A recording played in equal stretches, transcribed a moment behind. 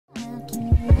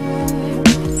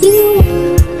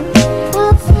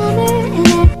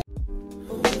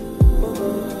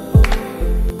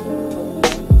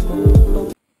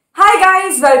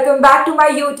welcome back to my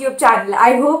YouTube channel.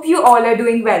 I hope you all are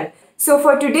doing well. So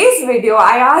for today's video,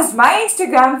 I asked my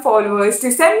Instagram followers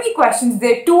to send me questions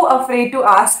they're too afraid to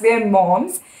ask their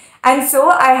moms. And so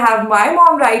I have my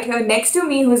mom right here next to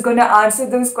me who's going to answer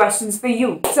those questions for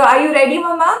you. So are you ready,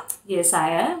 Mama? Yes, I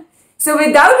am. So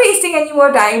without wasting any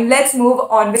more time, let's move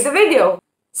on with the video.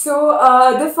 So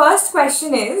the first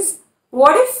question is,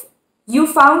 what if you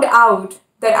found out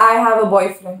that I have a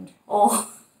boyfriend? Oh,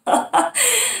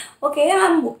 okay,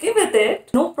 I'm okay with it.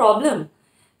 No problem.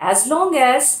 As long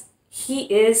as he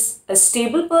is a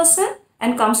stable person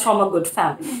and comes from a good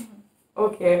family.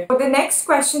 Okay. So the next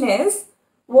question is,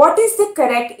 what is the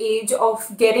correct age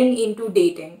of getting into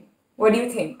dating? What do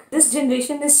you think? This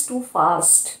generation is too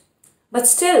fast. But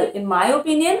still, in my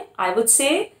opinion, I would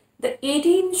say the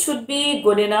 18 should be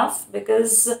good enough,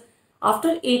 because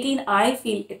after 18, I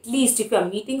feel at least if you're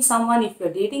meeting someone, if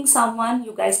you're dating someone,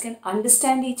 you guys can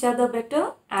understand each other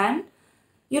better and,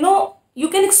 you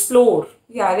can explore.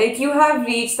 Yeah, like you have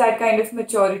reached that kind of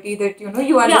maturity that, you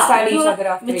understand each other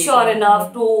after mature 18.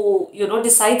 enough to,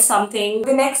 decide something.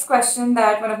 The next question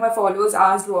that one of my followers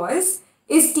asked was,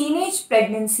 is teenage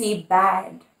pregnancy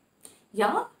bad?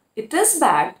 Yeah, it is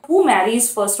bad. Who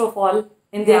marries, first of all,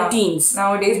 in their teens?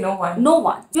 Nowadays, no one. No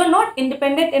one. You're not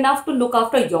independent enough to look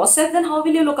after yourself, then how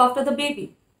will you look after the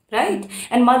baby? Right?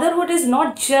 And motherhood is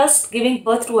not just giving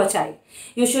birth to a child.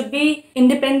 You should be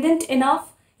independent enough.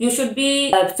 You should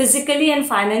be physically and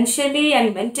financially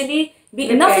and mentally be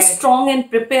enough strong and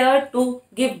prepared to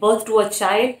give birth to a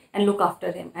child and look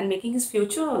after him and making his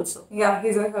future also. Yeah,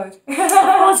 his or her.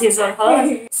 Of course, his or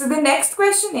her. So the next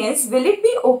question is, will it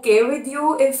be okay with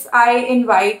you if I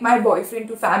invite my boyfriend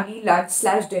to family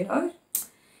lunch/dinner?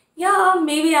 Yeah,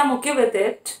 maybe I'm okay with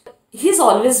it. He's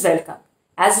always welcome,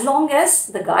 as long as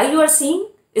the guy you are seeing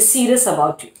is serious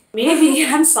about you. Maybe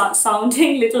I'm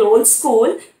sounding little old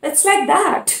school. It's like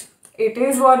that. It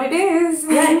is what it is.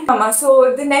 Yeah. Mama,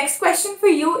 so the next question for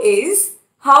you is,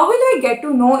 how will I get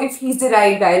to know if he's the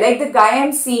right guy? Like the guy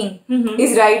I'm seeing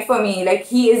is right for me. Like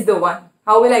he is the one.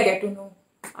 How will I get to know?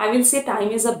 I will say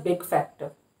time is a big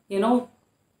factor. It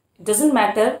doesn't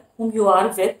matter whom you are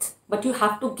with, but you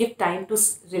have to give time to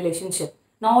relationship.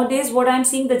 Nowadays, what I'm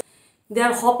seeing, that they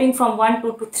are hopping from 1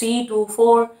 to 3 to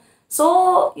 4.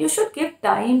 So you should give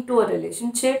time to a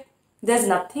relationship. There's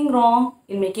nothing wrong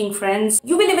in making friends.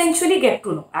 You will eventually get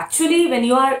to know. Actually, when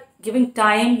you are giving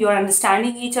time, you are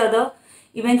understanding each other,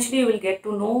 eventually you will get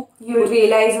to know. You will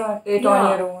realize it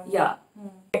on your own. Yeah.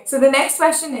 So the next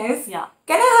question is, yeah,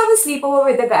 can I have a sleepover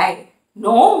with a guy?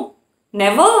 No,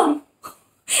 never.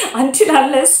 Until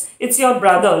unless it's your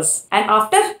brothers. And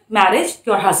after marriage,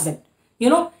 your husband.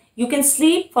 You can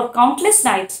sleep for countless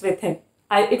nights with him.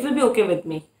 It will be okay with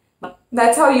me.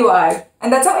 That's how you are.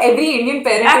 And that's how every Indian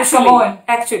parent is. Come on.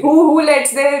 Actually. Who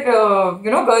lets their,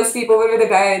 girls sleep over with a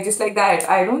guy just like that?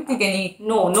 I don't think any.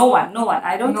 No one.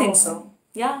 I don't think so.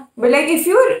 Yeah. But like if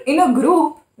you're in a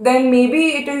group, then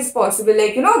maybe it is possible.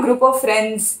 Like, a group of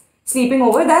friends sleeping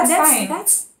over, that's fine.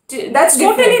 That's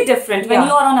totally different. When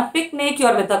you are on a picnic,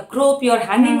 you're with a group, you're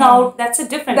hanging out, that's a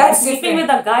different. Sleeping with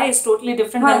a guy is totally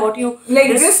different than what you...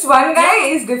 Like just one guy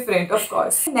is different, of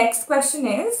course. Next question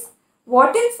is,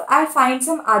 what if I find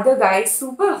some other guy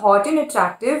super hot and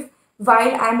attractive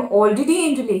while I'm already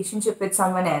in relationship with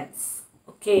someone else?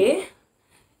 Okay.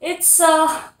 It's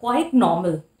quite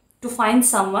normal to find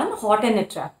someone hot and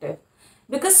attractive,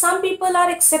 because some people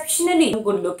are exceptionally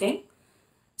good looking.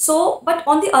 So, but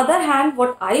on the other hand,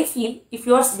 what I feel, if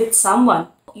you are with someone,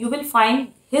 you will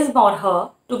find his or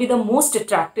her to be the most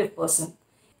attractive person.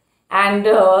 And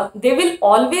they will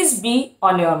always be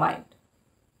on your mind.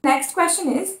 Next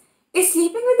question is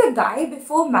sleeping with a guy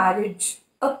before marriage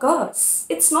a curse?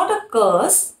 It's not a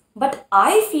curse, but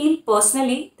I feel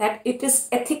personally that it is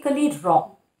ethically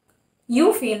wrong.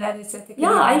 You feel that it's ethically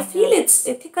wrong? Yeah, I feel it's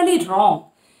ethically wrong.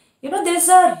 There's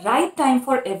a right time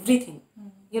for everything.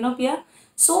 Pia?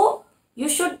 So, you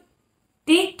should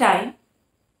take time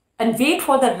and wait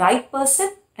for the right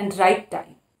person and right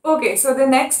time. Okay, so the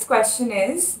next question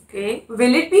is, okay,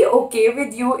 will it be okay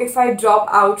with you if I drop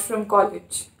out from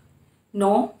college?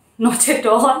 No, not at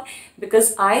all,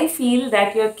 because I feel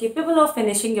that you're capable of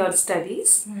finishing your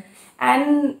studies.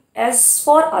 And as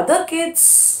for other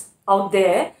kids out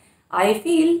there, I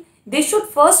feel they should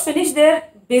first finish their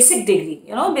basic degree,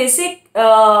 basic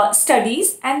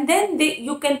studies, and then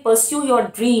you can pursue your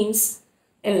dreams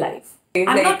in life.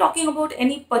 I'm not talking about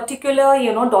any particular,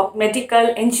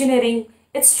 medical, engineering.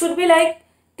 It should be like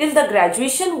till the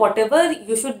graduation, whatever,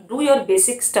 you should do your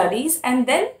basic studies and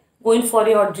then go in for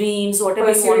your dreams,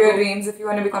 whatever you want. Pursue your dreams. If you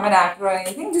want to become an actor or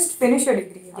anything, just finish your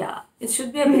degree. Yeah, it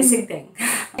should be a basic thing.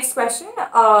 Next question.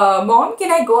 Mom,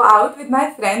 can I go out with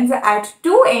my friends at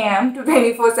 2 a.m. to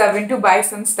 24/7 to buy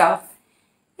some stuff?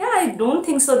 Yeah, I don't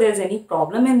think so there's any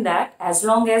problem in that as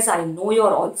long as I know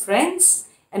you're all friends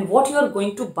and what you're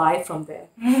going to buy from there.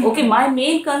 Okay, my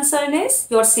main concern is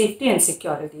your safety and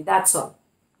security. That's all.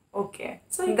 Okay.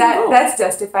 So you can go. That's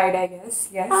justified, I guess.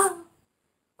 Yes. Ah.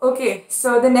 Okay,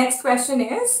 so the next question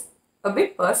is a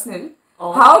bit personal.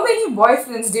 Oh. How many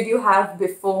boyfriends did you have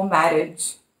before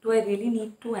marriage? Do I really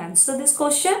need to answer this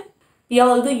question? Yeah,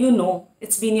 although you know,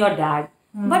 it's been your dad.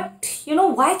 But you know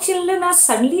why children are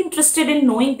suddenly interested in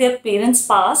knowing their parents'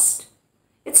 past?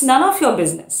 It's none of your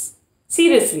business.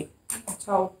 Seriously.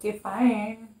 Okay,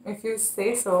 fine. If you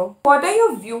say so. What are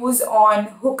your views on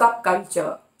hookup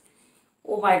culture?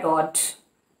 Oh my god.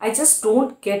 I just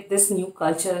don't get this new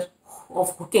culture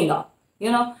of hooking up.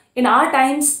 You know, in our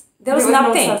times, there was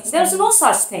nothing. There's no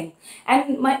such thing.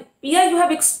 And you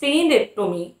have explained it to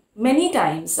me many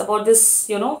times about this,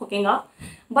 hooking up.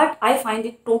 But I find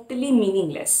it totally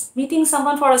meaningless. Meeting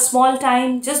someone for a small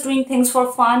time, just doing things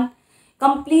for fun,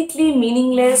 completely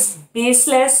meaningless,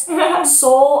 baseless.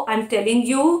 So I'm telling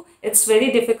you, it's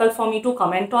very difficult for me to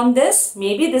comment on this.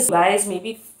 Maybe these guys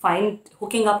maybe find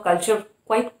hooking up culture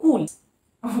quite cool.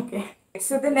 Okay.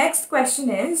 So the next question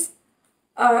is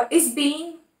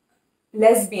being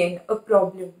lesbian a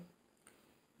problem?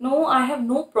 No, I have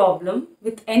no problem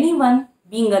with anyone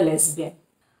being a lesbian.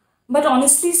 But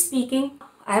honestly speaking,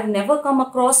 I have never come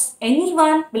across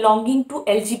anyone belonging to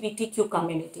LGBTQ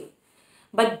community.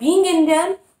 But being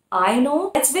Indian, I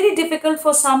know it's very difficult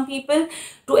for some people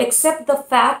to accept the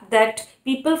fact that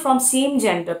people from same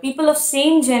gender, people of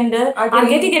same gender are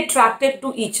getting attracted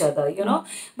to each other,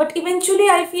 But eventually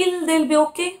I feel they'll be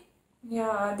okay.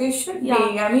 Yeah, they should be.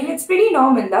 I mean, it's pretty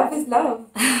normal. Love is love.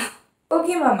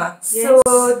 Okay, Mama. Yes.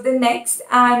 So the next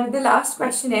and the last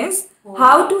question is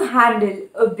how to handle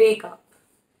a breakup?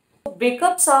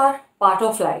 Breakups are part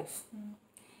of life.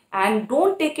 And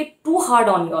don't take it too hard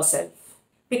on yourself.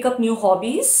 Pick up new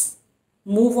hobbies,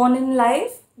 move on in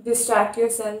life. Distract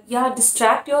yourself. Yeah,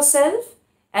 distract yourself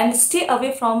and stay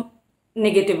away from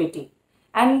negativity.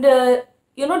 And,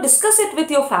 discuss it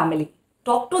with your family.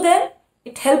 Talk to them.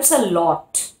 It helps a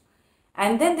lot.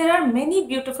 And then there are many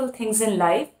beautiful things in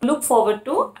life to look forward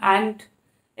to and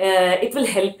it will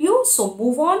help you. So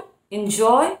move on,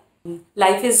 enjoy.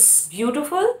 Life is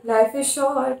beautiful. Life is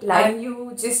short and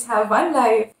you just have one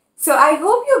life. So I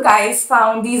hope you guys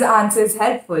found these answers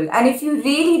helpful, and if you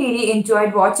really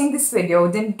enjoyed watching this video,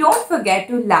 then don't forget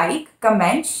to like,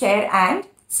 comment, share and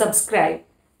subscribe.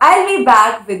 I'll be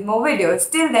back with more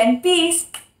videos. Till then, peace.